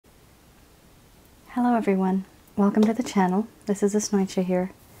Hello everyone, welcome to the channel. This is Asnointia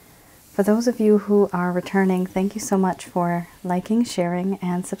here. For those of you who are returning, thank you so much for liking, sharing,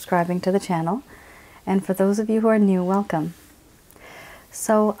 and subscribing to the channel. And for those of you who are new, welcome.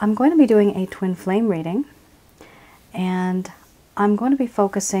 So I'm going to be doing a twin flame reading, and I'm going to be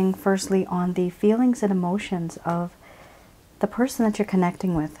focusing firstly on the feelings and emotions of the person that you're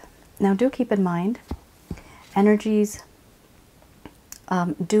connecting with. Now do keep in mind, energies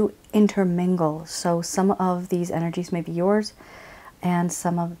do intermingle, so some of these energies may be yours and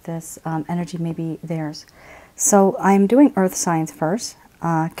some of this energy may be theirs. So I'm doing earth signs first,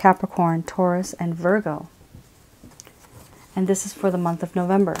 Capricorn, Taurus, and Virgo. And this is for the month of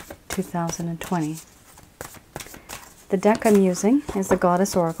November 2020. The deck I'm using is the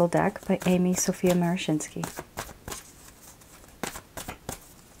Goddess Oracle deck by Amy Sophia Marashinsky.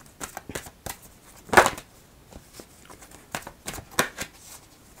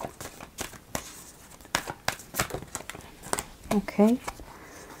 Okay,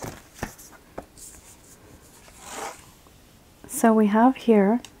 so we have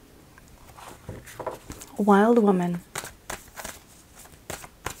here Wild Woman,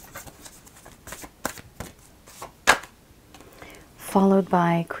 followed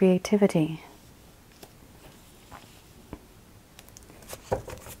by Creativity,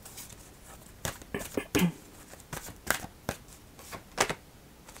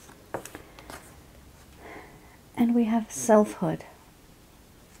 and we have Selfhood.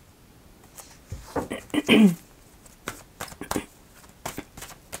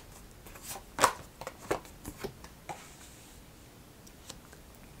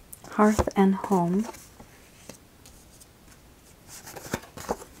 Hearth and Home,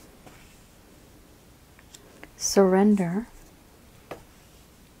 Surrender,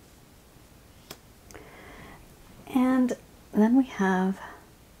 and then we have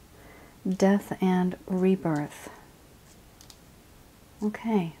Death and Rebirth.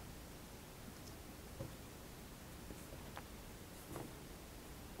 Okay.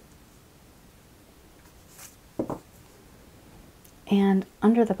 And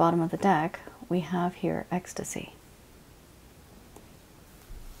under the bottom of the deck, we have here Ecstasy.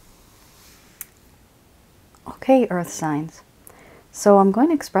 Okay, earth signs. So I'm going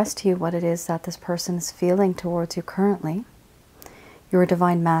to express to you what it is that this person is feeling towards you currently. Your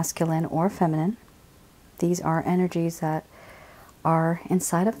divine masculine or feminine. These are energies that are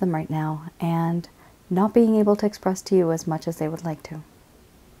inside of them right now and not being able to express to you as much as they would like to.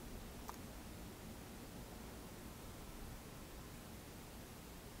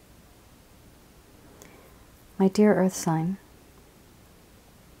 My dear earth sign,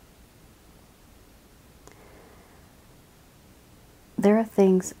 there are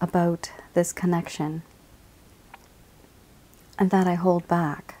things about this connection and that I hold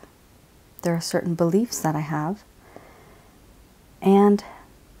back. There are certain beliefs that I have, and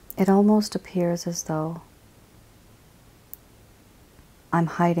it almost appears as though I'm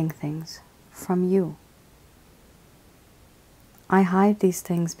hiding things from you. I hide these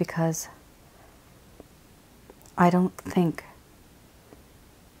things because I don't think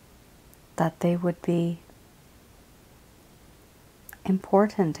that they would be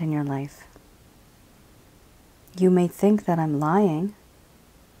important in your life. You may think that I'm lying,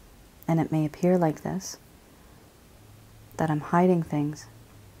 and it may appear like this, that I'm hiding things.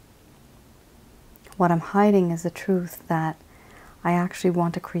 What I'm hiding is the truth that I actually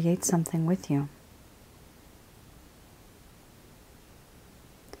want to create something with you.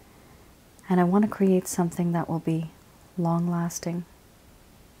 And I want to create something that will be long-lasting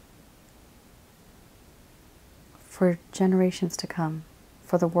for generations to come,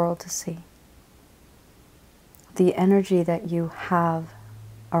 for the world to see. The energy that you have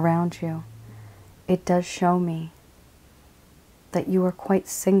around you, it does show me that you are quite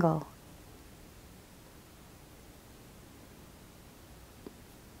single.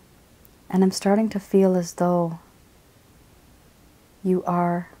 And I'm starting to feel as though you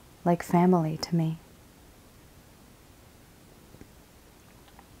are like family to me.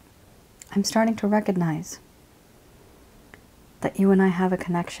 I'm starting to recognize that you and I have a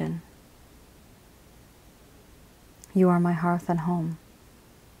connection. You are my hearth and home.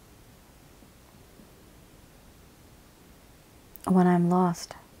 When I'm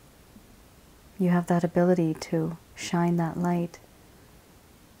lost, you have that ability to shine that light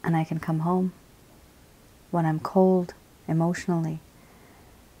and I can come home. When I'm cold emotionally,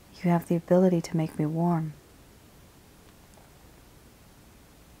 you have the ability to make me warm.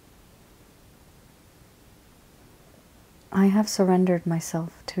 I have surrendered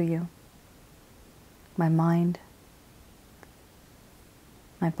myself to you, my mind,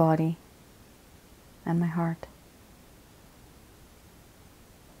 my body, and my heart.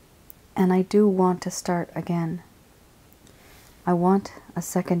 And I do want to start again. I want a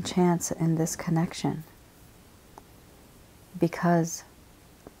second chance in this connection, because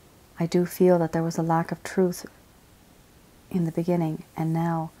I do feel that there was a lack of truth in the beginning, and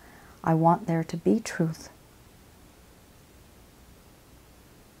now I want there to be truth.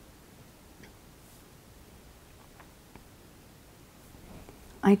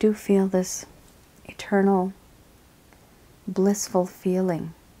 I do feel this eternal, blissful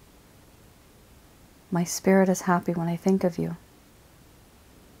feeling. My spirit is happy when I think of you.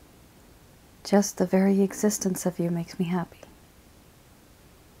 Just the very existence of you makes me happy.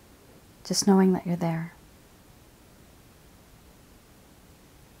 Just knowing that you're there.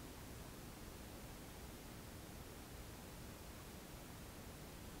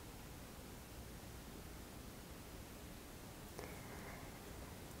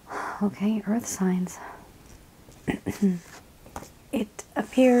 Okay, earth signs. It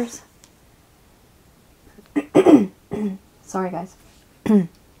appears... Sorry, guys.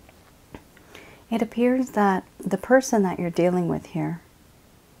 It appears that the person that you're dealing with here,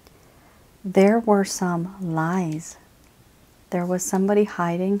 there were some lies. There was somebody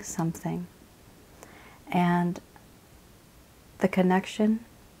hiding something. And the connection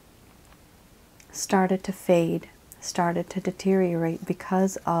started to fade, started to deteriorate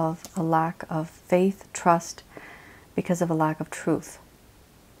because of a lack of faith, trust, because of a lack of truth.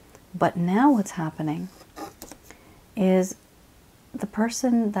 But now what's happening is the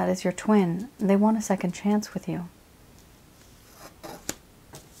person that is your twin, they want a second chance with you.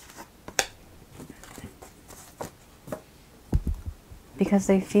 Because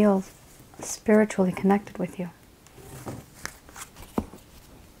they feel spiritually connected with you.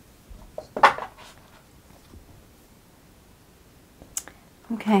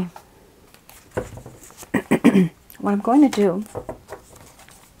 Okay. What I'm going to do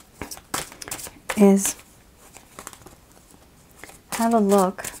is have a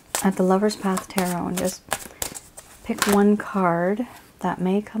look at the Lover's Path Tarot and just pick one card that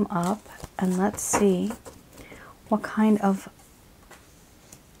may come up, and let's see what kind of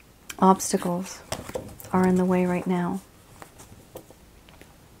obstacles are in the way right now.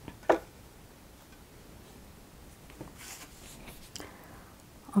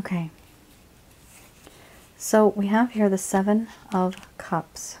 Okay. So we have here the Seven of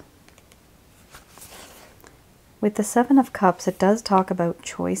Cups. With the Seven of Cups, it does talk about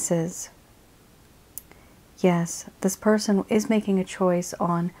choices. Yes, this person is making a choice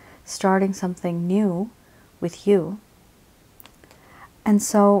on starting something new with you. And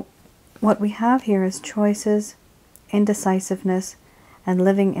so what we have here is choices, indecisiveness, and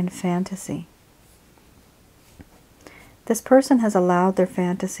living in fantasy. This person has allowed their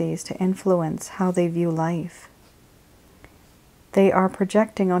fantasies to influence how they view life. They are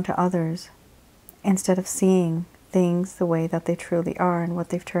projecting onto others instead of seeing things the way that they truly are and what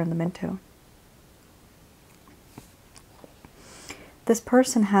they've turned them into. This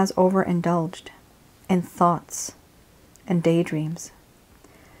person has overindulged in thoughts and daydreams.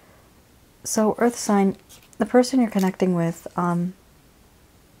 So, Earth sign, the person you're connecting with,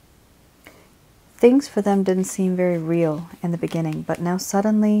 things for them didn't seem very real in the beginning, but now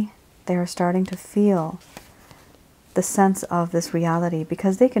suddenly they are starting to feel the sense of this reality,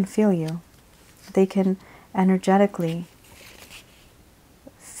 because they can feel you. They can energetically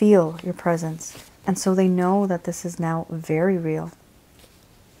feel your presence, and so they know that this is now very real.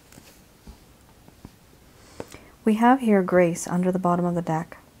 We have here Grace under the bottom of the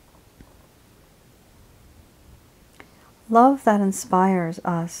deck. Love that inspires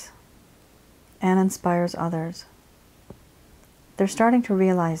us and inspires others. They're starting to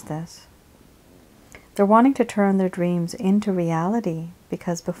realize this. They're wanting to turn their dreams into reality,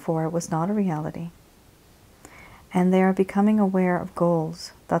 because before it was not a reality. And they are becoming aware of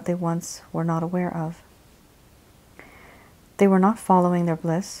goals that they once were not aware of. They were not following their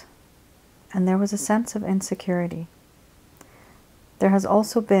bliss, and there was a sense of insecurity. There has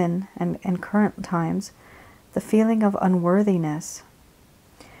also been, and in current times, the feeling of unworthiness.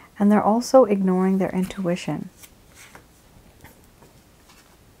 And they're also ignoring their intuition.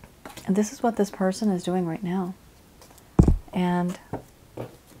 And this is what this person is doing right now. And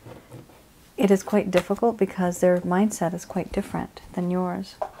it is quite difficult because their mindset is quite different than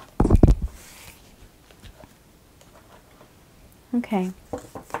yours. Okay.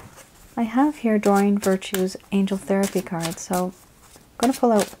 I have here Doreen Virtue's Angel Therapy card. So I'm going to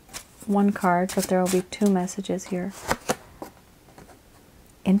pull out one card, but there will be two messages here.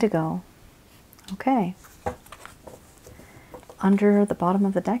 Indigo. Okay. Under the bottom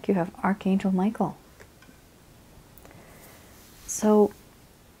of the deck, you have Archangel Michael. So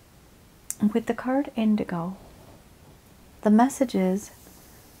with the card Indigo, the message is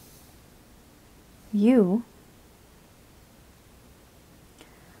you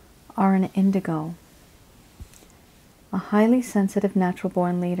are an Indigo, a highly sensitive natural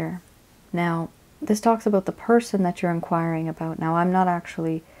born leader. Now, this talks about the person that you're inquiring about. Now, I'm not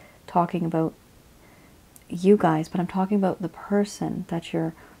actually talking about you guys, but I'm talking about the person that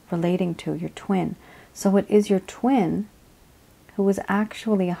you're relating to, your twin. So it is your twin who is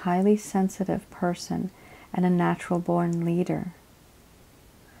actually a highly sensitive person and a natural born leader.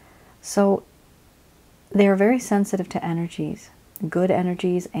 So they are very sensitive to energies, good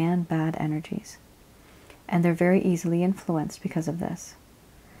energies and bad energies. And they're very easily influenced because of this.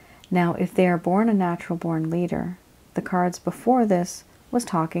 Now, if they are born a natural born leader, the cards before this was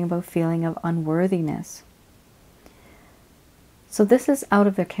talking about feeling of unworthiness. So this is out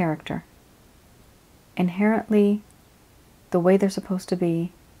of their character. Inherently, the way they're supposed to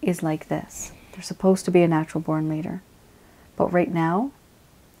be is like this. They're supposed to be a natural born leader. But right now,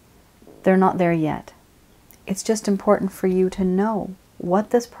 they're not there yet. It's just important for you to know what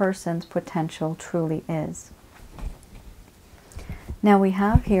this person's potential truly is. Now we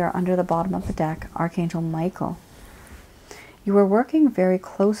have here under the bottom of the deck, Archangel Michael. You are working very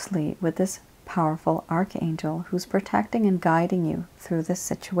closely with this powerful archangel who's protecting and guiding you through this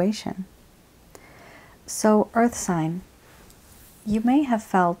situation. So, Earth sign, you may have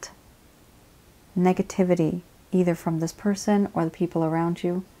felt negativity either from this person or the people around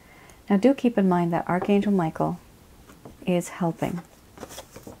you. Now do keep in mind that Archangel Michael is helping.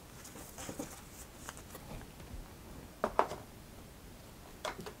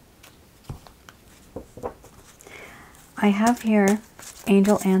 I have here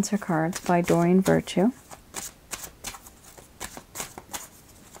Angel Answer Cards by Doreen Virtue.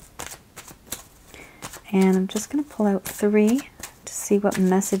 And I'm just going to pull out 3 to see what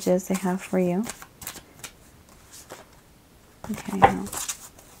messages they have for you. Okay. Now.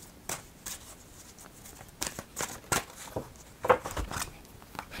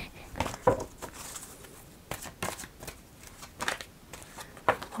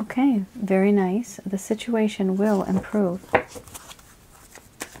 Okay, very nice. The situation will improve.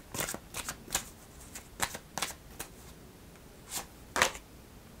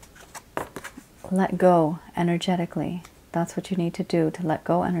 Let go energetically. That's what you need to do, to let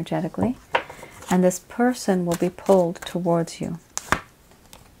go energetically. And this person will be pulled towards you.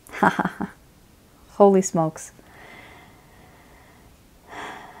 Ha ha ha. Holy smokes.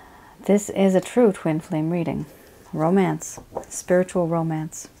 This is a true twin flame reading. Romance. Spiritual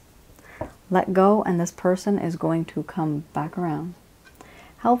romance. Let go and this person is going to come back around.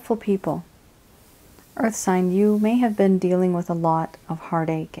 Helpful people. Earth sign, you may have been dealing with a lot of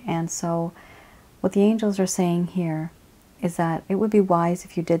heartache, and so what the angels are saying here is that it would be wise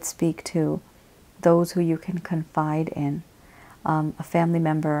if you did speak to those who you can confide in, a family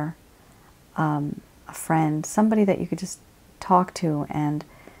member, a friend, somebody that you could just talk to and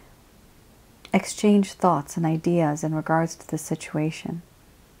exchange thoughts and ideas in regards to the situation.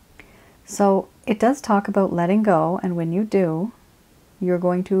 So it does talk about letting go, and when you do, you're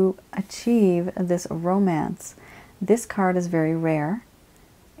going to achieve this romance. This card is very rare.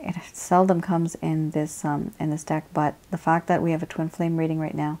 It seldom comes in this deck, but the fact that we have a twin flame reading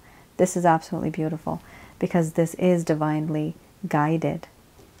right now, this is absolutely beautiful because this is divinely guided.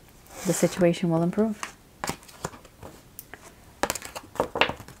 The situation will improve.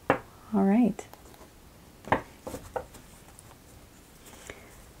 All right.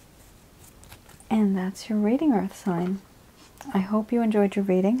 And that's your reading, Earth sign. I hope you enjoyed your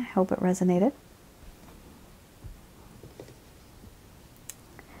reading. I hope it resonated.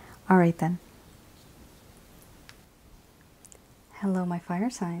 All right then. Hello, my fire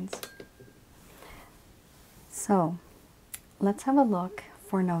signs. So, let's have a look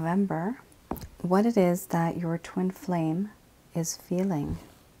for November, what it is that your twin flame is feeling.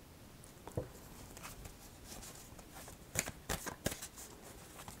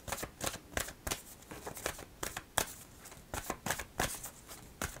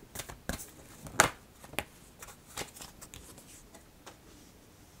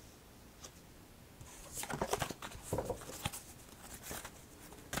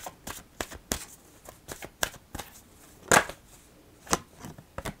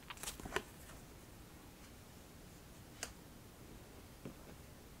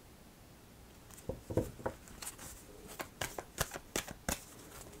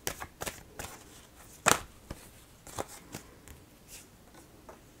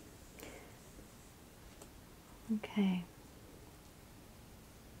 Okay.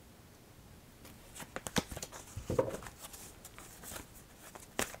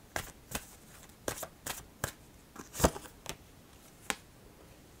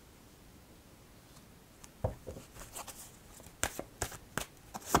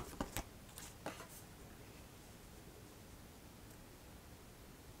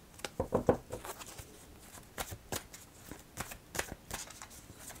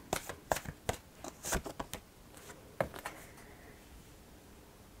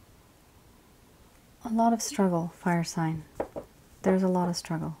 A lot of struggle, fire sign. There's a lot of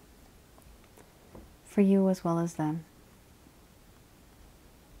struggle. For you as well as them.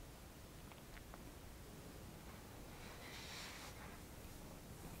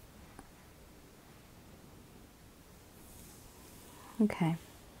 Okay.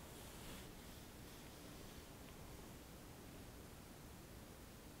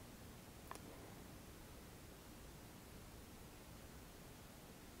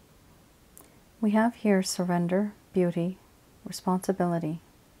 We have here surrender, beauty, responsibility,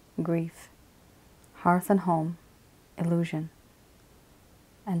 grief, hearth and home, illusion,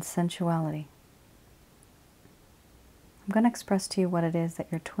 and sensuality. I'm going to express to you what it is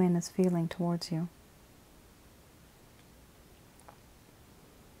that your twin is feeling towards you.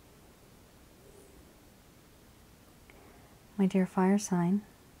 My dear fire sign,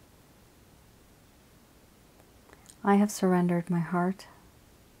 I have surrendered my heart,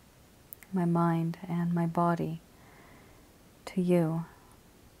 my mind, and my body to you.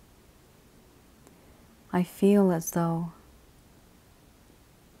 I feel as though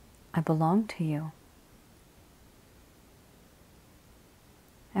I belong to you.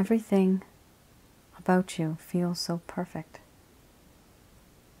 Everything about you feels so perfect.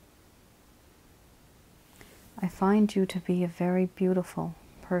 I find you to be a very beautiful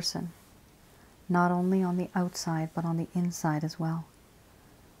person, not only on the outside, but on the inside as well.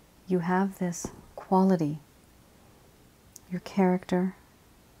 You have this quality, your character,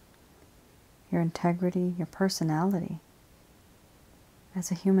 your integrity, your personality.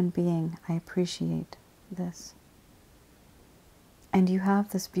 As a human being, I appreciate this. And you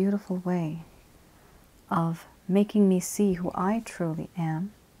have this beautiful way of making me see who I truly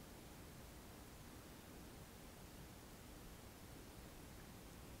am.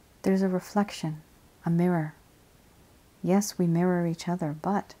 There's a reflection, a mirror. Yes, we mirror each other,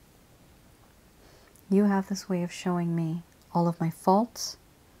 but you have this way of showing me all of my faults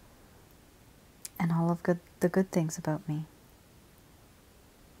and all of the good things about me.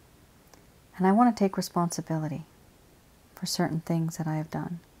 And I want to take responsibility for certain things that I have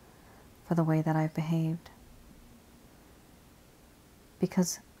done, for the way that I've behaved.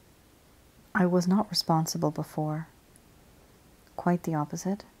 Because I was not responsible before. Quite the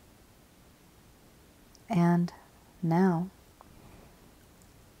opposite. And now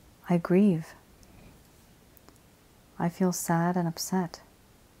I grieve. I feel sad and upset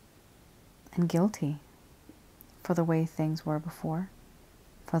and guilty for the way things were before,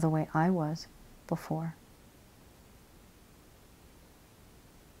 for the way I was before.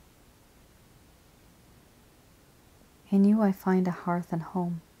 In you I find a hearth and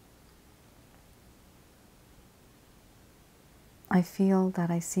home. I feel that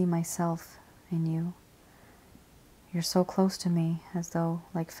I see myself in you. You're so close to me, as though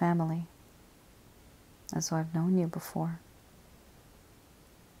like family, as though I've known you before.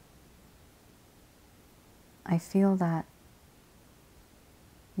 I feel that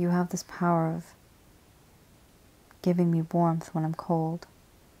you have this power of giving me warmth when I'm cold.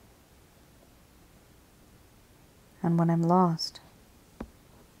 And when I'm lost,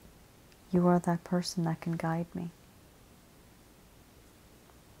 you are that person that can guide me.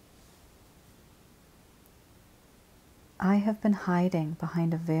 I have been hiding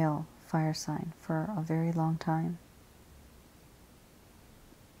behind a veil, fire sign, for a very long time.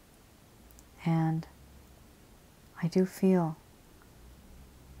 And I do feel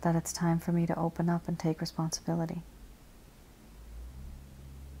that it's time for me to open up and take responsibility.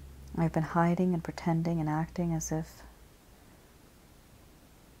 I've been hiding and pretending and acting as if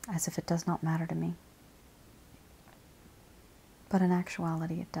it does not matter to me. But in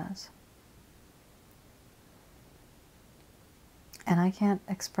actuality, it does. And I can't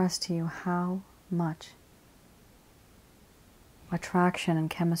express to you how much attraction and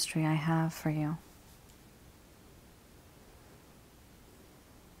chemistry I have for you.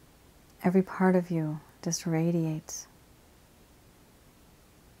 Every part of you just radiates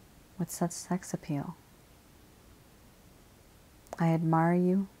with such sex appeal. I admire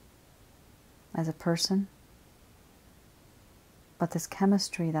you as a person, but this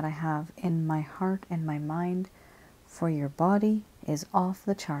chemistry that I have in my heart and my mind for your body is off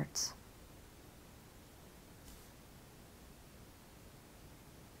the charts.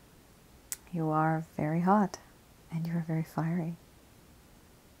 You are very hot and you are very fiery.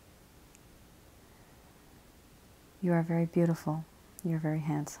 You are very beautiful. You're very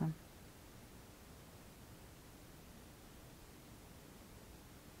handsome.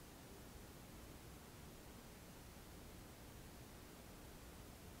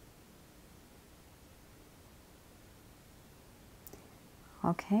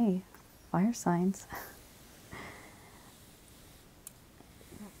 Okay, fire signs.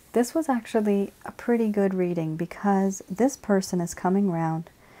 This was actually a pretty good reading because this person is coming around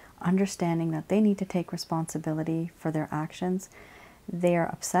understanding that they need to take responsibility for their actions. They are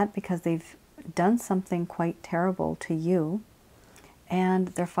upset because they've done something quite terrible to you, and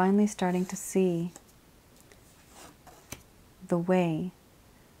they're finally starting to see the ways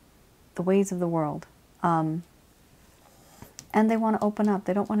of the world. And they want to open up.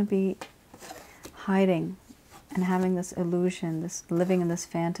 They don't want to be hiding and having this illusion, this living in this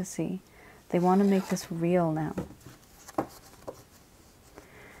fantasy. They want to make this real now.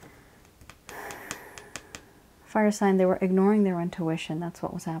 Fire sign, they were ignoring their intuition. That's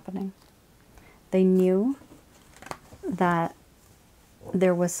what was happening. They knew that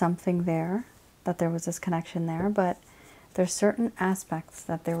there was something there, that there was this connection there, but there's certain aspects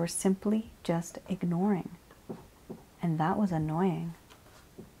that they were simply just ignoring. And that was annoying.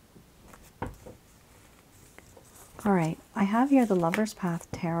 All right, I have here the Lover's Path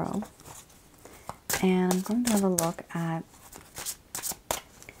Tarot, and I'm going to have a look at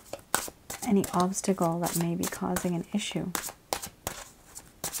any obstacle that may be causing an issue.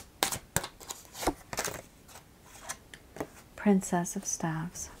 Princess of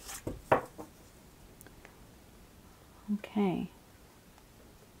Staves. Okay.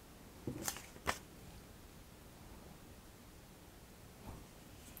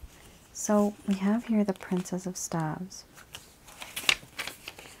 So we have here the Princess of Staves.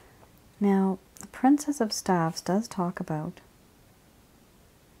 Now, the Princess of Staves does talk about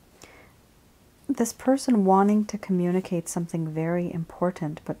this person wanting to communicate something very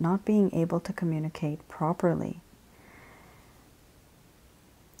important, but not being able to communicate properly.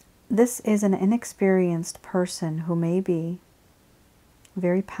 This is an inexperienced person who may be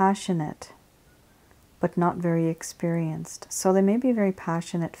very passionate, but not very experienced. So they may be very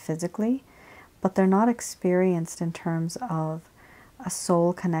passionate physically, but they're not experienced in terms of a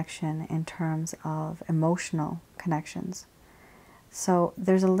soul connection, in terms of emotional connections. So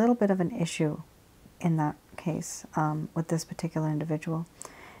there's a little bit of an issue in that case with this particular individual.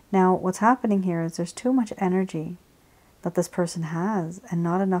 Now, what's happening here is there's too much energy that this person has and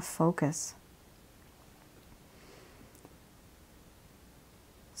not enough focus.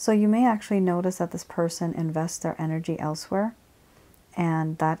 So you may actually notice that this person invests their energy elsewhere,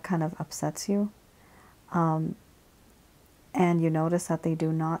 and that kind of upsets you. And you notice that they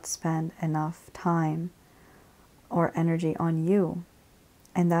do not spend enough time or energy on you.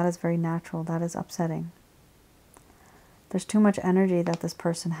 And that is very natural. That is upsetting. There's too much energy that this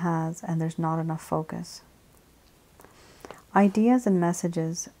person has, and there's not enough focus. Ideas and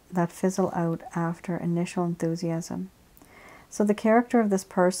messages that fizzle out after initial enthusiasm. So the character of this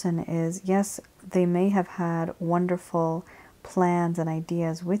person is, yes, they may have had wonderful plans and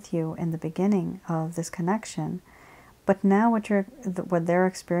ideas with you in the beginning of this connection, but now what they're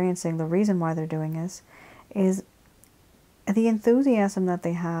experiencing, the reason why they're doing this, is the enthusiasm that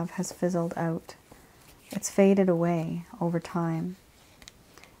they have has fizzled out. It's faded away over time.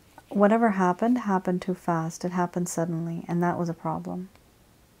 Whatever happened too fast. It happened suddenly, and that was a problem.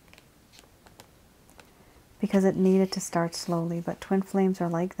 Because it needed to start slowly, but twin flames are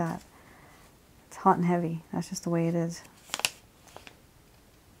like that. It's hot and heavy. That's just the way it is.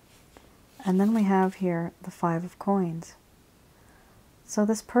 And then we have here the Five of Coins. So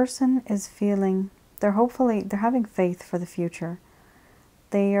this person is feeling, they're having faith for the future.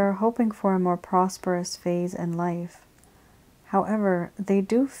 They are hoping for a more prosperous phase in life. However, they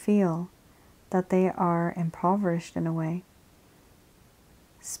do feel that they are impoverished in a way.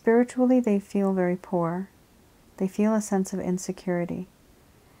 Spiritually, they feel very poor. They feel a sense of insecurity,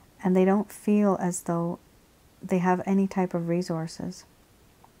 and they don't feel as though they have any type of resources.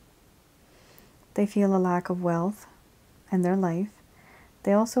 They feel a lack of wealth in their life.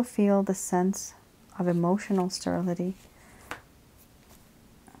 They also feel the sense of emotional sterility.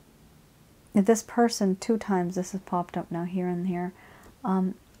 This person, 2 times this has popped up now, here and here.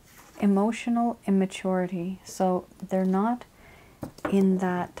 Emotional immaturity. So they're not in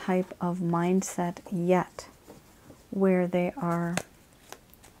that type of mindset yet where they are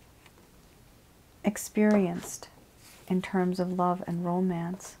experienced in terms of love and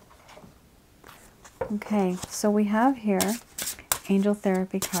romance. Okay, so we have here Angel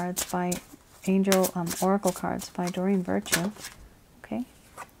Therapy cards by Oracle cards by Doreen Virtue. Okay.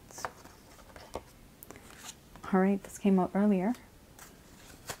 All right, this came out earlier.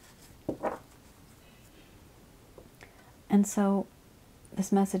 And so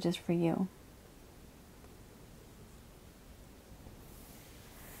this message is for you.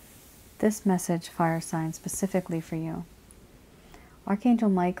 This message, fire sign, specifically for you. Archangel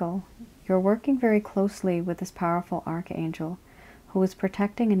Michael, You're working very closely with this powerful archangel who is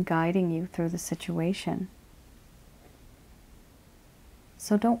protecting and guiding you through the situation.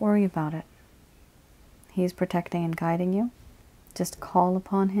 So don't worry about it. He's protecting and guiding you. Just call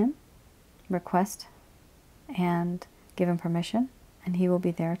upon him, request, and give him permission, and he will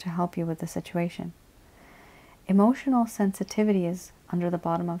be there to help you with the situation. Emotional sensitivity is under the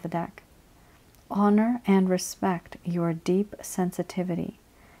bottom of the deck. Honor and respect your deep sensitivity,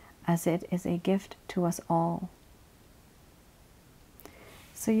 as it is a gift to us all.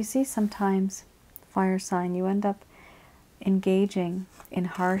 So you see, sometimes, fire sign, you end up engaging in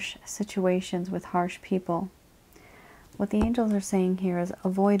harsh situations with harsh people. What the angels are saying here is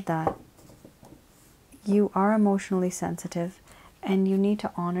avoid that. You are emotionally sensitive, and you need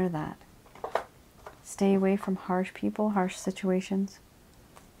to honor that. Stay away from harsh people, harsh situations.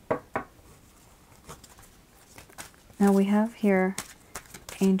 Now we have here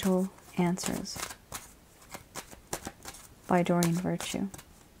Angel Answers by Doreen Virtue.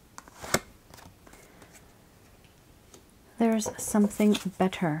 There's something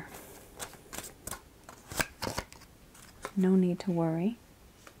better. No need to worry.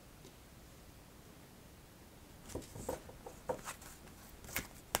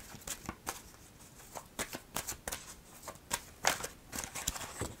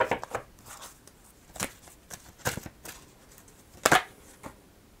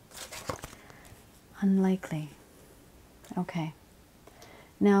 Unlikely. Okay.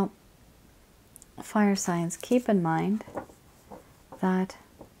 Now, fire signs, keep in mind that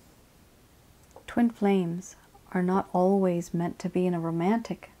twin flames are not always meant to be in a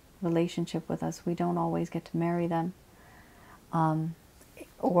romantic relationship with us. We don't always get to marry them,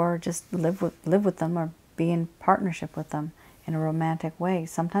 or just live with them, or be in partnership with them in a romantic way.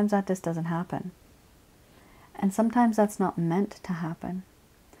 Sometimes that just doesn't happen. And sometimes that's not meant to happen,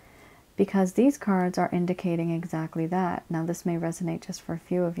 because these cards are indicating exactly that. Now this may resonate just for a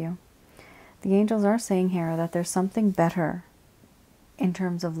few of you. The angels are saying here that there's something better in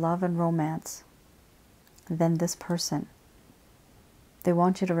terms of love and romance than this person. They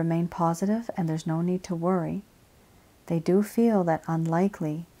want you to remain positive, and there's no need to worry. They do feel that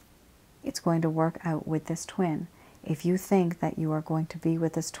unlikely it's going to work out with this twin. If you think that you are going to be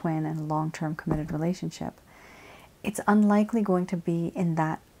with this twin in a long-term committed relationship, it's unlikely going to be in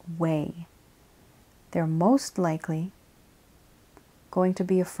that way. They're most likely going to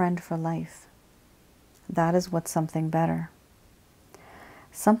be a friend for life. That is what's something better.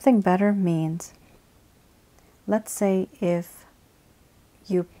 Something better means, let's say if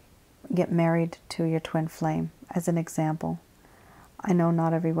you get married to your twin flame, as an example. I know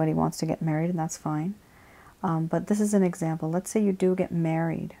not everybody wants to get married, and that's fine. But this is an example. Let's say you do get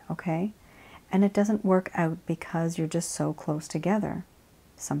married, okay? And it doesn't work out because you're just so close together.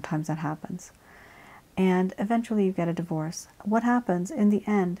 Sometimes that happens. And eventually you get a divorce. What happens in the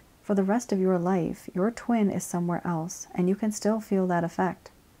end, for the rest of your life, your twin is somewhere else, and you can still feel that effect.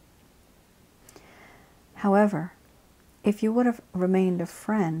 However, if you would have remained a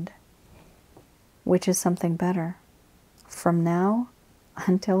friend, which is something better, from now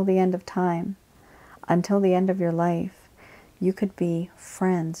until the end of time, until the end of your life, you could be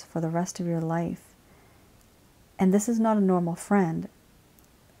friends for the rest of your life. And this is not a normal friend.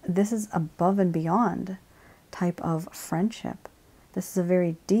 This is above and beyond type of friendship. This is a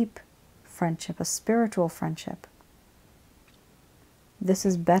very deep friendship, a spiritual friendship. This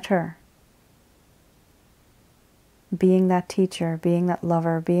is better. Being that teacher, being that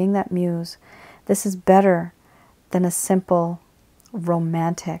lover, being that muse. This is better than a simple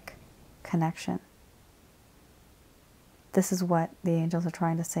romantic connection. This is what the angels are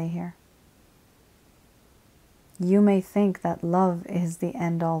trying to say here. You may think that love is the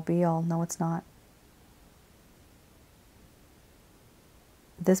end-all be-all. No, it's not.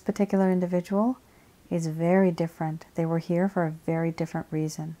 This particular individual is very different. They were here for a very different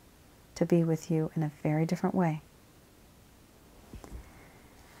reason, to be with you in a very different way.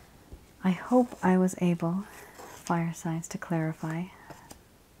 I hope I was able, fire signs, to clarify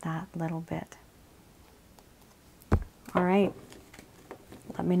that little bit. All right.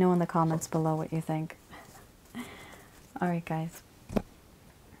 Let me know in the comments below what you think. All right, guys.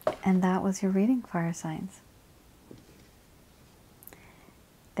 And that was your reading, fire signs.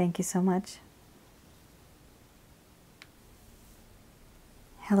 Thank you so much.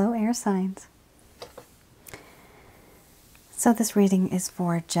 Hello, air signs. So this reading is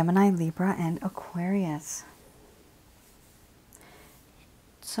for Gemini, Libra, and Aquarius.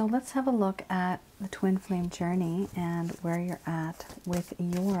 So let's have a look at the twin flame journey and where you're at with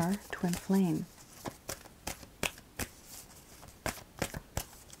your twin flame.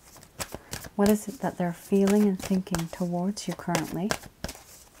 What is it that they're feeling and thinking towards you currently?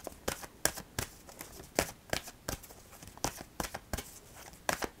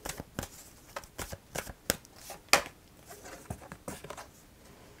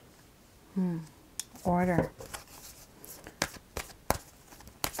 Order.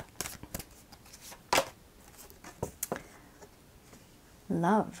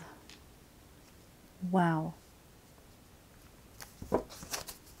 Love. Wow.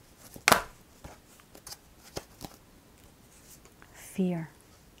 Fear.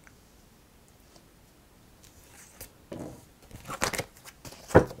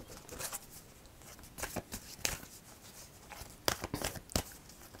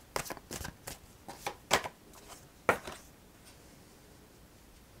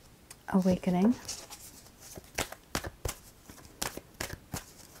 Awakening.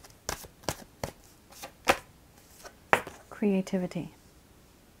 Creativity.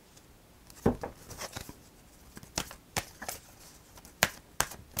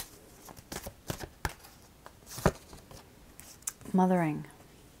 Mothering.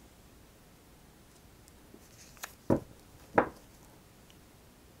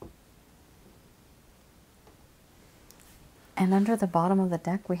 And under the bottom of the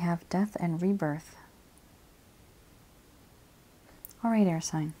deck, we have death and rebirth. All right, air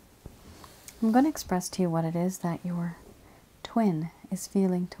sign. I'm going to express to you what it is that your twin is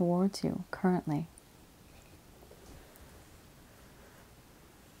feeling towards you currently.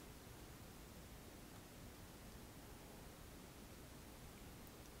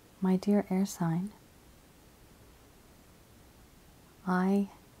 My dear air sign, I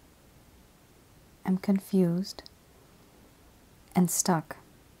am confused and stuck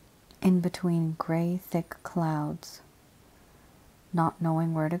in between gray, thick clouds, not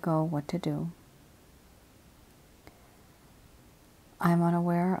knowing where to go, what to do. I'm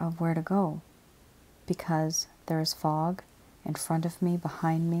unaware of where to go because there is fog in front of me,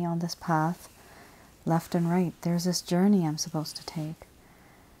 behind me on this path, left and right. There's this journey I'm supposed to take,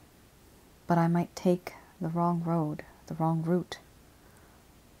 but I might take the wrong road, the wrong route,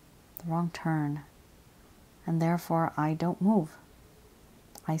 the wrong turn, and therefore I don't move.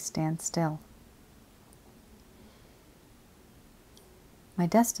 I stand still. My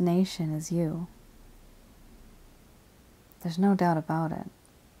destination is you. There's no doubt about it.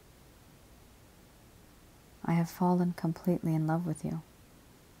 I have fallen completely in love with you.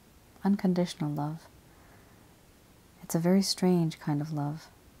 Unconditional love. It's a very strange kind of love.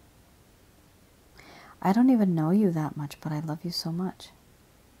 I don't even know you that much, but I love you so much.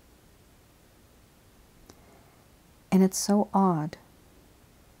 And it's so odd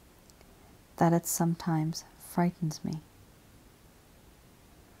that it sometimes frightens me.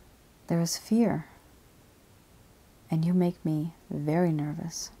 There is fear, and you make me very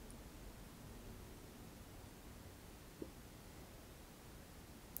nervous.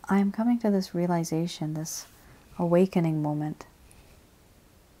 I am coming to this realization, this awakening moment,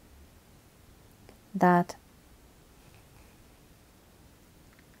 that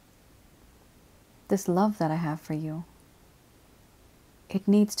this love that I have for you, it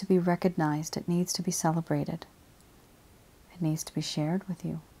needs to be recognized, it needs to be celebrated, it needs to be shared with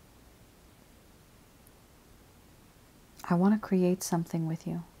you. I want to create something with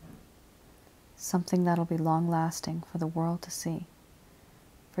you, something that'll be long-lasting for the world to see,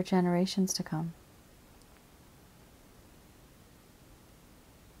 for generations to come.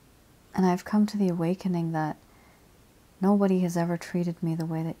 And I've come to the awakening that nobody has ever treated me the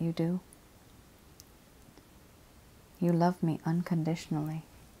way that you do. You love me unconditionally,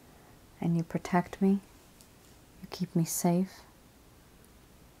 and you protect me, you keep me safe,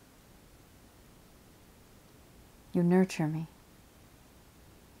 you nurture me.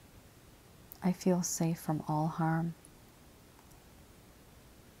 I feel safe from all harm.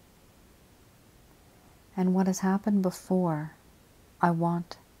 And what has happened before, I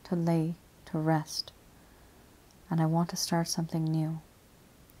want to lay to rest, and I want to start something new.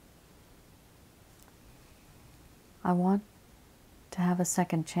 I want to have a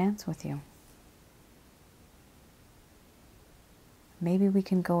second chance with you. Maybe we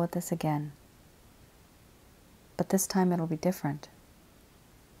can go at this again, but this time it'll be different.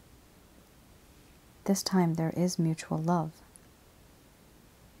 This time there is mutual love.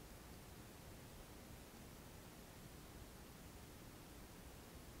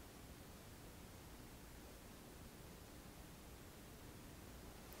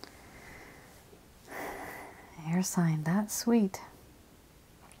 Air sign, that's sweet.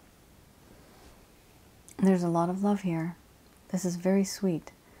 There's a lot of love here. This is very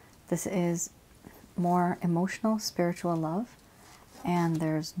sweet. This is more emotional, spiritual love, and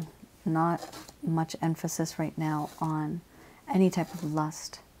there's not much emphasis right now on any type of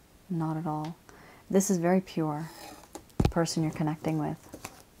lust. Not at all. This is very pure, the person you're connecting with.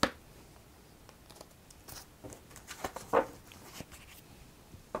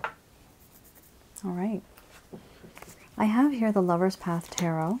 All right. I have here the Lover's Path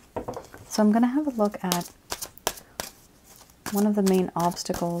Tarot. So I'm going to have a look at one of the main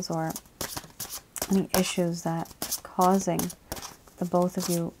obstacles or any issues that are causing the both of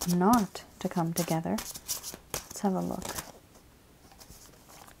you not to come together. Let's have a look.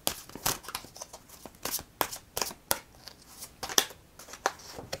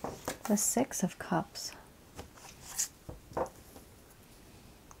 The Six of Cups.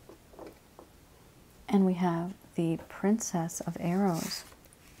 And we have the Princess of Arrows.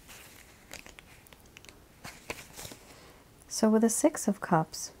 So with the Six of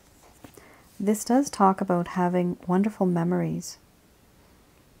Cups, this does talk about having wonderful memories,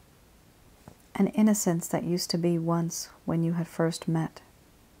 an innocence that used to be once when you had first met.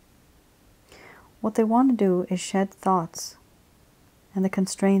 What they want to do is shed thoughts and the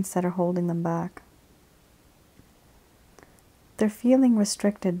constraints that are holding them back. They're feeling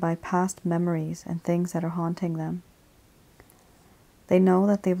restricted by past memories and things that are haunting them. They know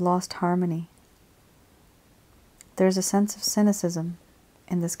that they've lost harmony. There's a sense of cynicism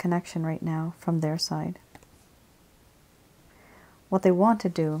in this connection right now from their side. What they want to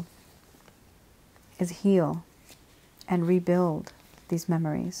do is heal and rebuild these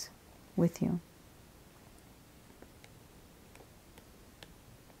memories with you.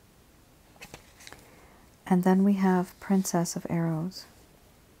 And then we have Princess of Arrows.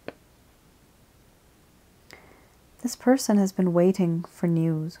 This person has been waiting for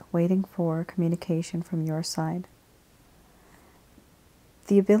news, waiting for communication from your side.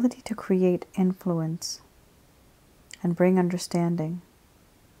 The ability to create influence and bring understanding.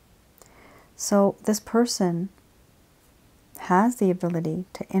 So this person has the ability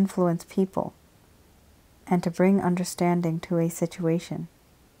to influence people and to bring understanding to a situation.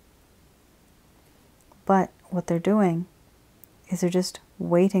 But what they're doing is they're just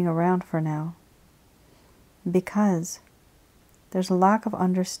waiting around for now, because there's a lack of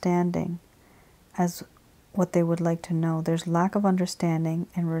understanding as what they would like to know. There's lack of understanding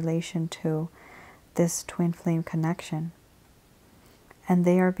in relation to this twin flame connection. And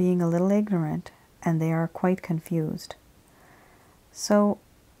they are being a little ignorant and they are quite confused. So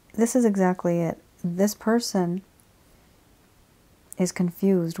this is exactly it. This person is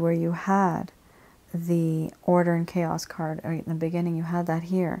confused where you had the Order and Chaos card right in the beginning. You had that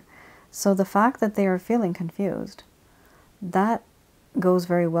here. So the fact that they are feeling confused, that goes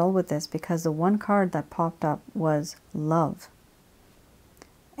very well with this, because the one card that popped up was love.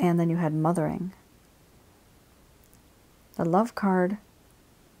 And then you had mothering. The love card,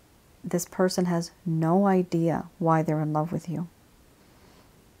 this person has no idea why they're in love with you.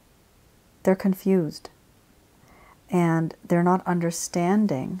 They're confused. And they're not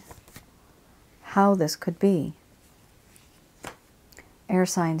understanding how this could be. Air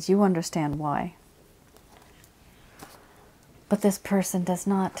signs, you understand why. But this person does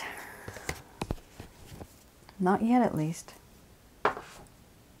not. Not yet, at least.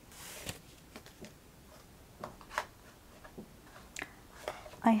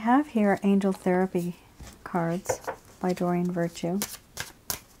 I have here Angel Therapy cards by Doreen Virtue.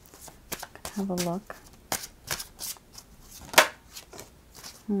 Have a look.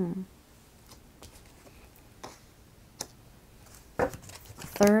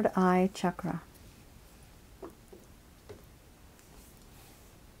 Third eye chakra.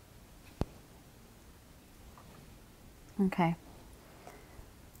 Okay.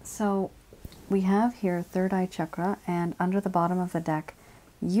 So we have here third eye chakra, and under the bottom of the deck,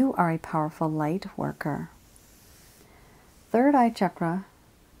 you are a powerful light worker. Third eye chakra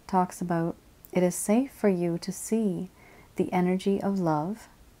talks about it is safe for you to see the energy of love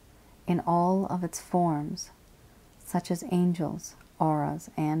in all of its forms, such as angels, auras,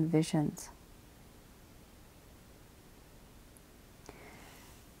 and visions.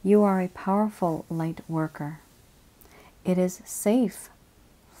 You are a powerful light worker. It is safe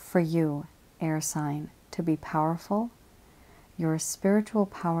for you, air sign, to be powerful. Your spiritual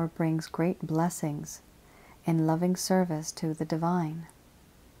power brings great blessings in loving service to the divine.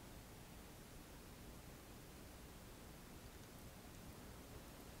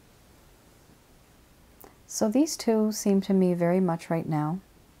 So these two seem to me very much right now.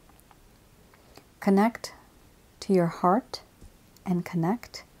 Connect to your heart and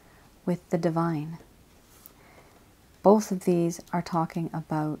connect with the divine. Both of these are talking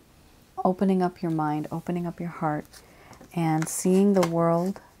about opening up your mind, opening up your heart, and seeing the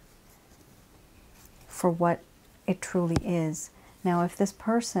world for what it truly is. Now, if this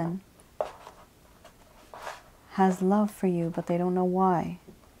person has love for you, but they don't know why,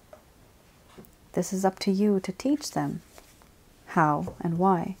 this is up to you to teach them how and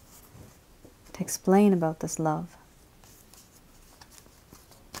why, to explain about this love.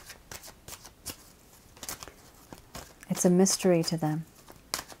 It's a mystery to them.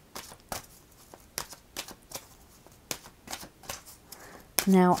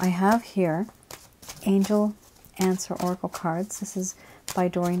 Now, I have here Angel Answer Oracle cards. This is by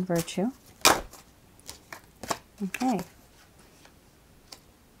Doreen Virtue. Okay.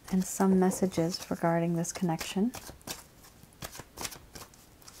 And some messages regarding this connection.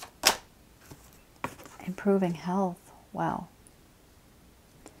 Improving health. Wow.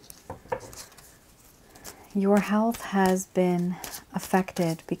 Your health has been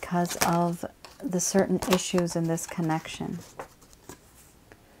affected because of the certain issues in this connection.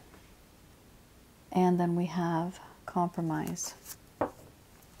 And then we have compromise.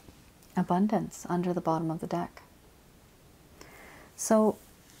 Abundance under the bottom of the deck. So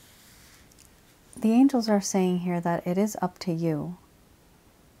the angels are saying here that it is up to you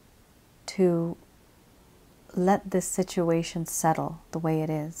to let this situation settle the way it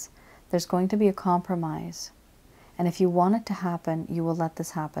is. There's going to be a compromise. And if you want it to happen, you will let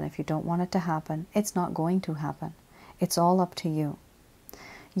this happen. If you don't want it to happen, it's not going to happen. It's all up to you.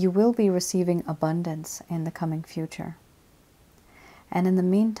 You will be receiving abundance in the coming future. And in the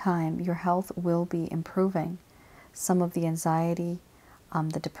meantime, your health will be improving. Some of the anxiety,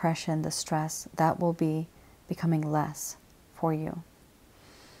 the depression, the stress, that will be becoming less for you.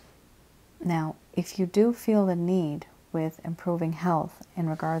 Now, if you do feel the need with improving health in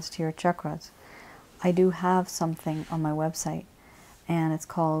regards to your chakras, I do have something on my website, and it's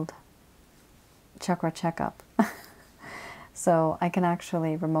called Chakra Checkup. So I can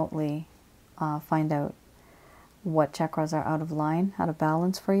actually remotely find out what chakras are out of line, out of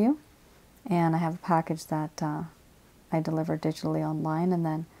balance for you. And I have a package that I deliver digitally online, and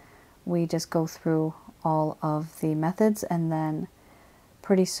then we just go through all of the methods, and then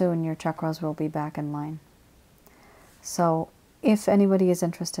pretty soon your chakras will be back in line. So if anybody is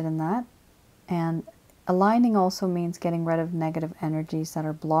interested in that, and aligning also means getting rid of negative energies that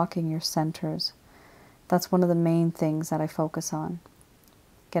are blocking your centers. That's one of the main things that I focus on.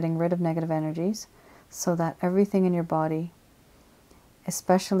 Getting rid of negative energies so that everything in your body,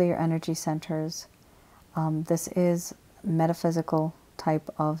 especially your energy centers, this is metaphysical type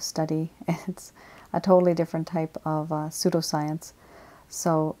of study. It's a totally different type of pseudoscience.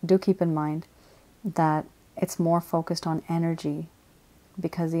 So do keep in mind that it's more focused on energy,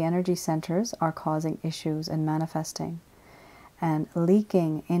 because the energy centers are causing issues and manifesting and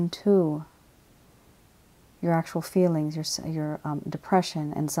leaking into your actual feelings, your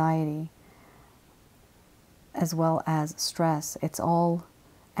depression, anxiety, as well as stress. It's all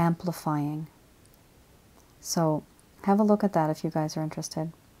amplifying. So have a look at that if you guys are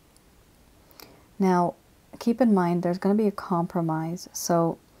interested. Now, keep in mind there's going to be a compromise.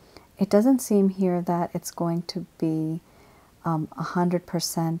 So it doesn't seem here that it's going to be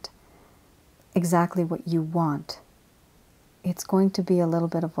 100% exactly what you want. It's going to be a little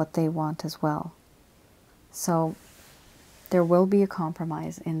bit of what they want as well. So there will be a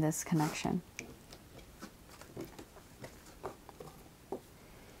compromise in this connection.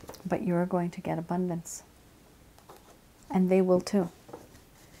 But you're going to get abundance. And they will too.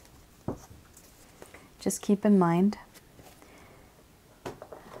 Just keep in mind,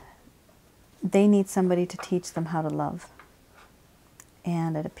 they need somebody to teach them how to love.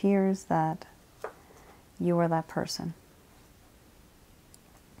 And it appears that you are that person.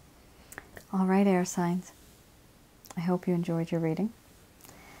 All right, air signs. I hope you enjoyed your reading.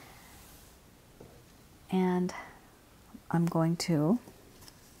 And I'm going to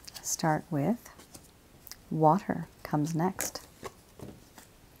start with water comes next.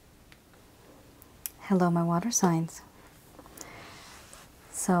 Hello, my water signs.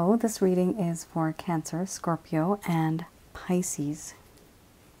 So this reading is for Cancer, Scorpio, and Pisces.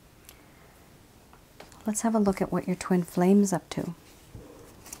 Let's have a look at what your twin flame's up to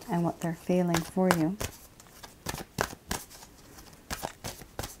and what they're feeling for you.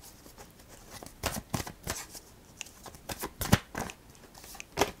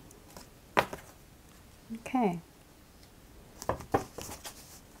 Okay.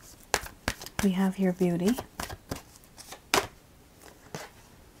 We have your beauty.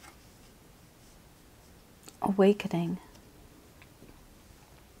 Awakening.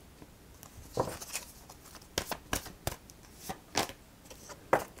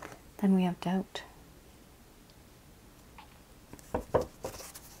 Then we have doubt.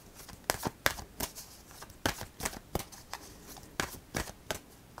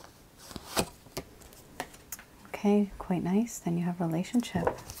 Okay, quite nice. Then you have relationship.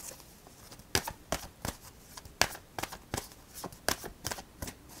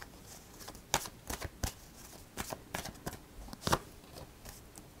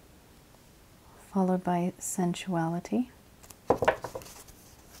 Followed by sensuality.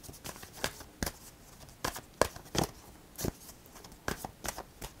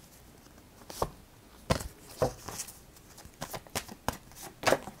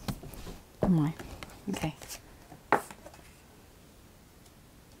 Oh my. Okay.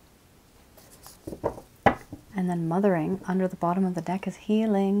 And then mothering under the bottom of the deck is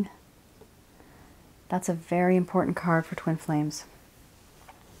healing. That's a very important card for twin flames.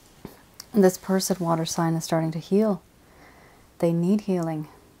 This person water sign is starting to heal. They need healing.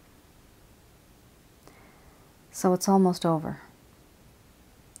 So it's almost over.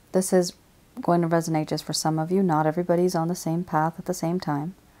 This is going to resonate just for some of you. Not everybody's on the same path at the same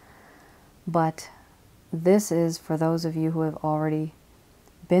time. But this is for those of you who have already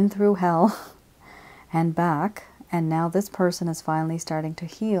been through hell and back, and now this person is finally starting to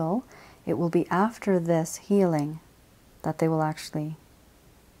heal. It will be after this healing that they will actually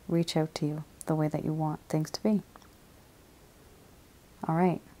reach out to you the way that you want things to be. All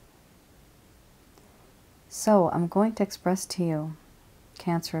right. So I'm going to express to you,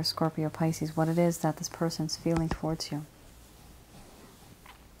 Cancer, Scorpio, Pisces, what it is that this person's feeling towards you.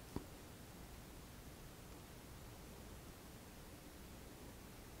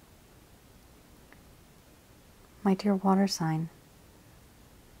 My dear water sign,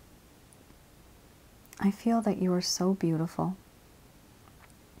 I feel that you are so beautiful.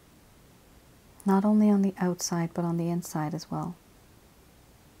 Not only on the outside, but on the inside as well.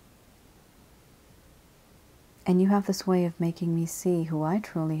 And you have this way of making me see who I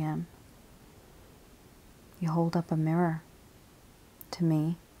truly am. You hold up a mirror to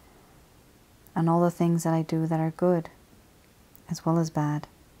me and all the things that I do that are good as well as bad.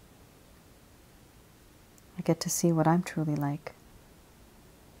 I get to see what I'm truly like.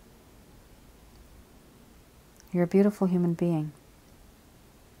 You're a beautiful human being.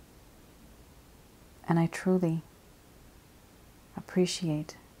 And I truly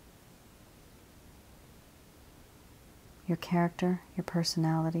appreciate your character, your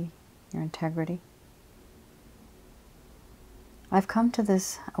personality, your integrity. I've come to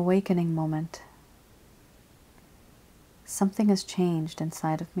this awakening moment. Something has changed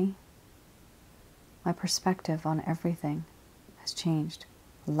inside of me. My perspective on everything has changed.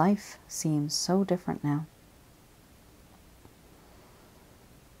 Life seems so different now.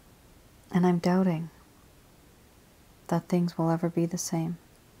 And I'm doubting that things will ever be the same.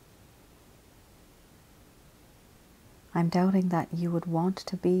 I'm doubting that you would want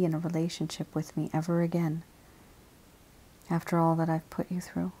to be in a relationship with me ever again after all that I've put you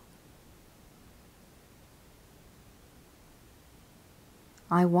through.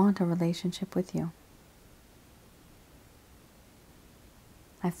 I want a relationship with you.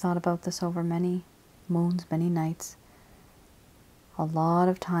 I've thought about this over many moons, many nights. A lot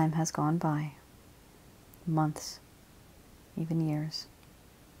of time has gone by. Months, even years.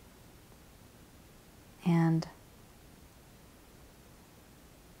 And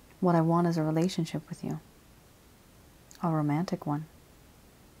what I want is a relationship with you. A romantic one.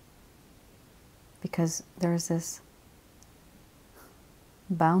 Because there's this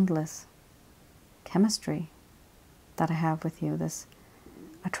boundless chemistry that I have with you, this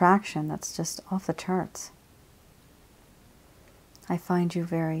attraction that's just off the charts. I find you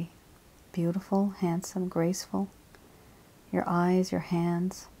very beautiful, handsome, graceful. Your eyes, your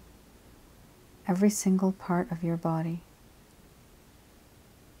hands, every single part of your body,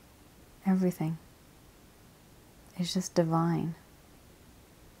 everything is just divine.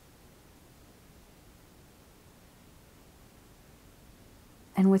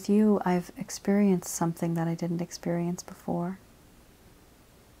 And with you, I've experienced something that I didn't experience before.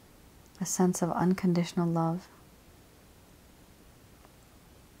 A sense of unconditional love,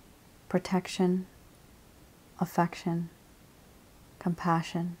 protection, affection,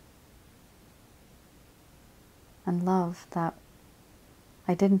 compassion, and love that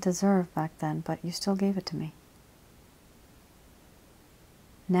I didn't deserve back then, but you still gave it to me.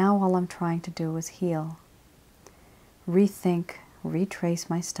 Now all I'm trying to do is heal, rethink, retrace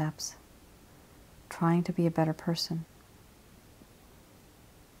my steps, trying to be a better person.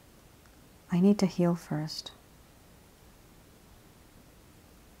 I need to heal first.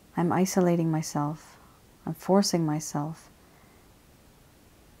 I'm isolating myself. I'm forcing myself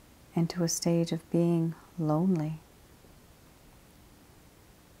into a stage of being lonely,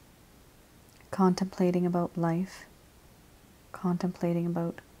 contemplating about life, contemplating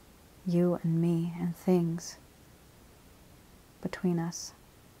about you and me and things, between us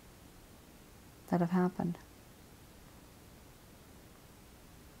that have happened.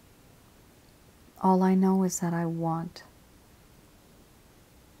 All I know is that I want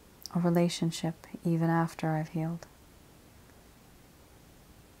a relationship even after I've healed.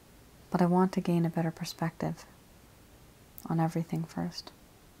 But I want to gain a better perspective on everything first.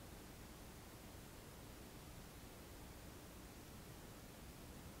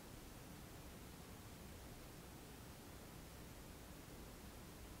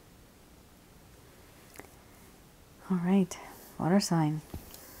 All right, water sign.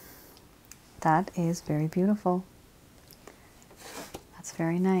 That is very beautiful. That's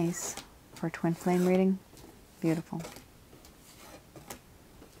very nice for a twin flame reading. Beautiful.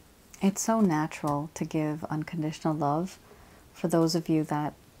 It's so natural to give unconditional love for those of you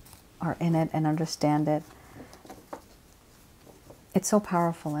that are in it and understand it. It's so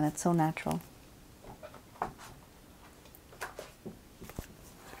powerful and it's so natural.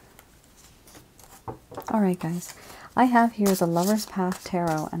 All right, guys. I have here the Lover's Path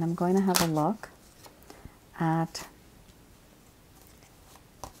Tarot, and I'm going to have a look at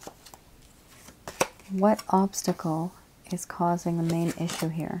what obstacle is causing the main issue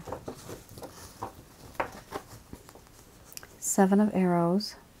here. Seven of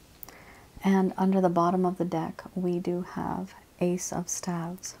Arrows, and under the bottom of the deck we do have Ace of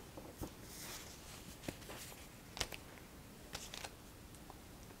Staves.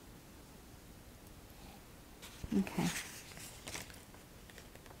 Okay.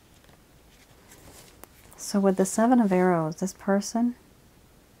 So with the Seven of Arrows, this person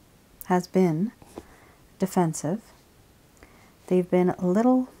has been defensive. They've been a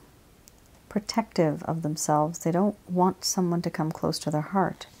little protective of themselves. They don't want someone to come close to their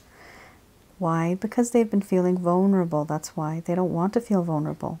heart. Why? Because they've been feeling vulnerable. That's why. They don't want to feel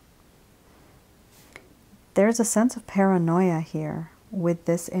vulnerable. There's a sense of paranoia here with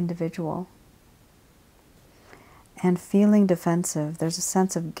this individual. And feeling defensive, there's a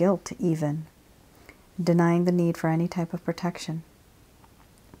sense of guilt even, denying the need for any type of protection.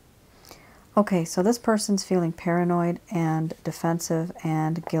 Okay, so this person's feeling paranoid and defensive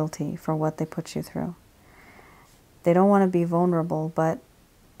and guilty for what they put you through. They don't want to be vulnerable, but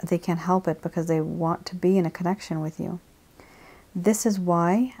they can't help it because they want to be in a connection with you. This is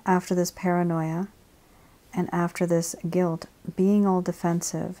why, after this paranoia and after this guilt, being all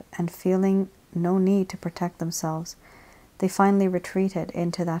defensive and feeling no need to protect themselves, they finally retreated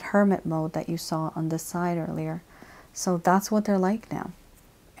into that hermit mode that you saw on this side earlier. So that's what they're like now.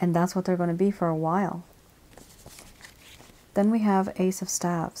 And that's what they're going to be for a while. Then we have Ace of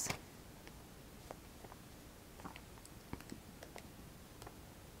Staves.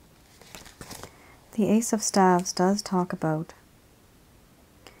 The Ace of Staves does talk about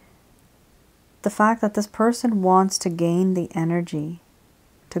the fact that this person wants to gain the energy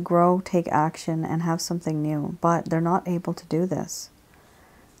to grow, take action, and have something new, but they're not able to do this.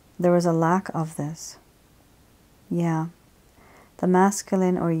 There is a lack of this. Yeah. The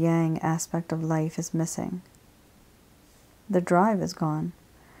masculine or yang aspect of life is missing. The drive is gone.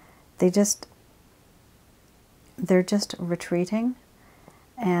 They're just retreating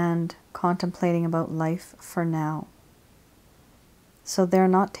and contemplating about life for now. So they're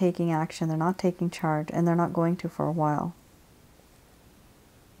not taking action, they're not taking charge, and they're not going to for a while.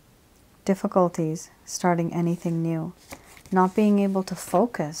 Difficulties starting anything new. Not being able to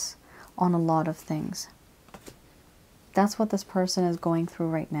focus on a lot of things. That's what this person is going through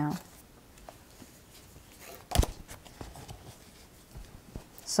right now.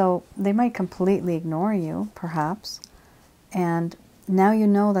 So they might completely ignore you, perhaps. And now you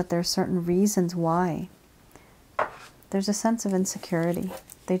know that there's certain reasons why. There's a sense of insecurity.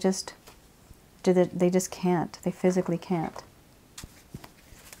 They just can't. They physically can't.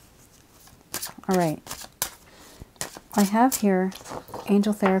 All right. I have here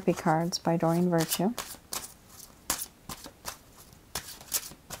Angel Therapy cards by Doreen Virtue.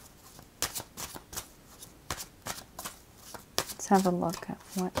 Let's have a look at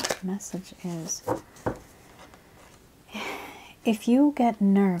what the message is. If you get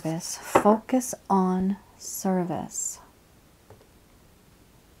nervous, focus on service.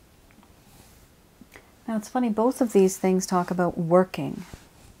 Now it's funny, both of these things talk about working.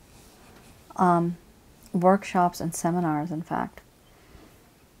 Workshops and seminars, in fact.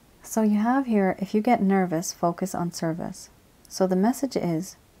 So you have here, if you get nervous, focus on service. So the message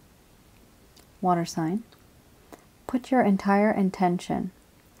is, water sign, put your entire intention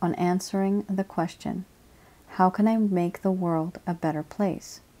on answering the question, how can I make the world a better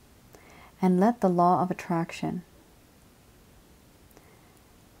place? And let the law of attraction,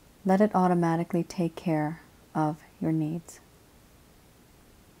 let it automatically take care of your needs.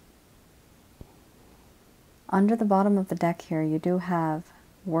 Under the bottom of the deck here, you do have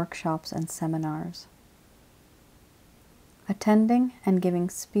workshops and seminars. Attending and giving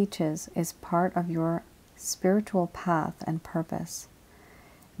speeches is part of your spiritual path and purpose.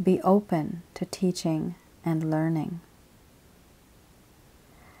 Be open to teaching and learning.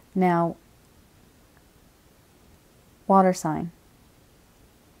 Now, water sign.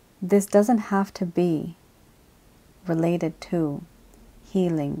 This doesn't have to be related to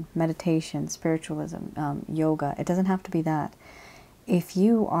healing, meditation, spiritualism, yoga. It doesn't have to be that. If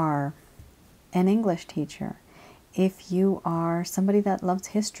you are an English teacher, if you are somebody that loves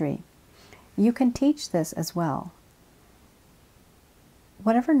history, you can teach this as well.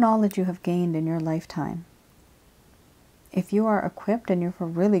 Whatever knowledge you have gained in your lifetime, if you are equipped and you're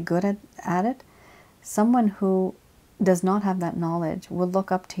really good at it, someone who does not have that knowledge will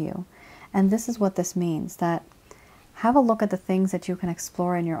look up to you. And this is what this means, that have a look at the things that you can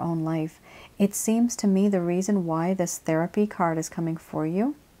explore in your own life. It seems to me the reason why this therapy card is coming for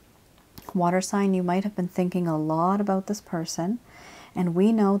you, water sign, you might have been thinking a lot about this person, and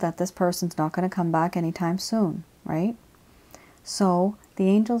we know that this person's not going to come back anytime soon, right? So the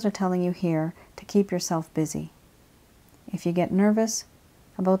angels are telling you here to keep yourself busy. If you get nervous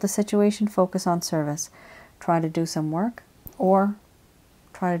about the situation, focus on service. Try to do some work, or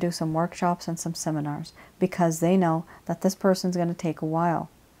try to do some workshops and some seminars, because they know that this person's going to take a while.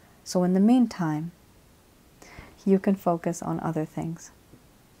 So in the meantime, you can focus on other things.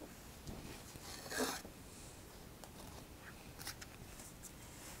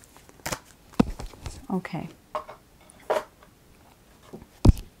 Okay.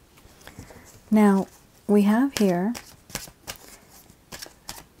 Now, we have here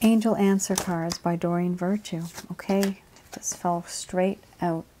Angel Answer Cards by Doreen Virtue. Okay, this fell straight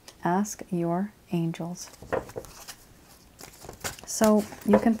out. Ask your angels. So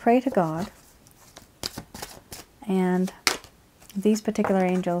you can pray to God, and these particular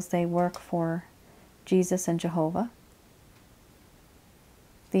angels, they work for Jesus and Jehovah.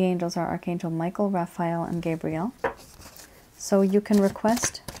 The angels are Archangel Michael, Raphael, and Gabriel. So you can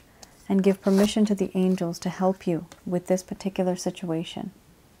request and give permission to the angels to help you with this particular situation,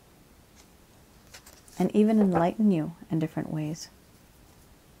 and even enlighten you in different ways.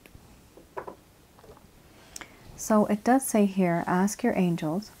 So it does say here, ask your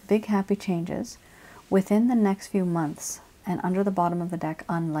angels, big happy changes within the next few months, and under the bottom of the deck,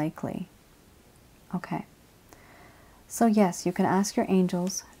 unlikely. Okay. So yes, you can ask your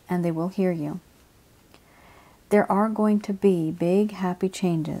angels and they will hear you. There are going to be big happy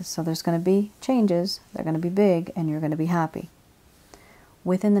changes. So there's going to be changes, they're going to be big, and you're going to be happy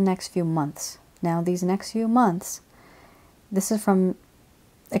within the next few months. Now these next few months, this is from,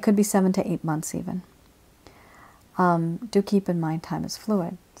 it could be 7 to 8 months even. Do keep in mind time is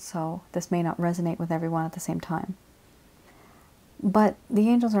fluid, so this may not resonate with everyone at the same time. But the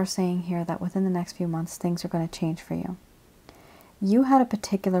angels are saying here that within the next few months, things are going to change for you. You had a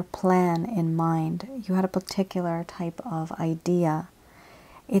particular plan in mind. You had a particular type of idea.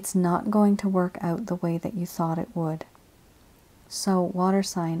 It's not going to work out the way that you thought it would. So, water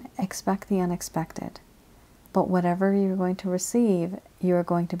sign, expect the unexpected. But whatever you're going to receive, you're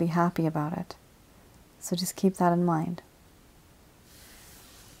going to be happy about it. So just keep that in mind.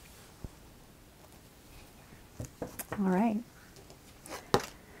 All right.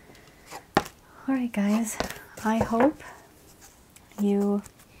 All right, guys. I hope you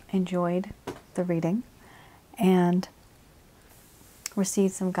enjoyed the reading and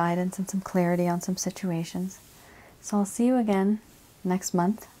received some guidance and some clarity on some situations. So I'll see you again next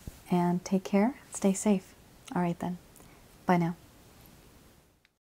month, and take care. Stay safe. All right then. Bye now.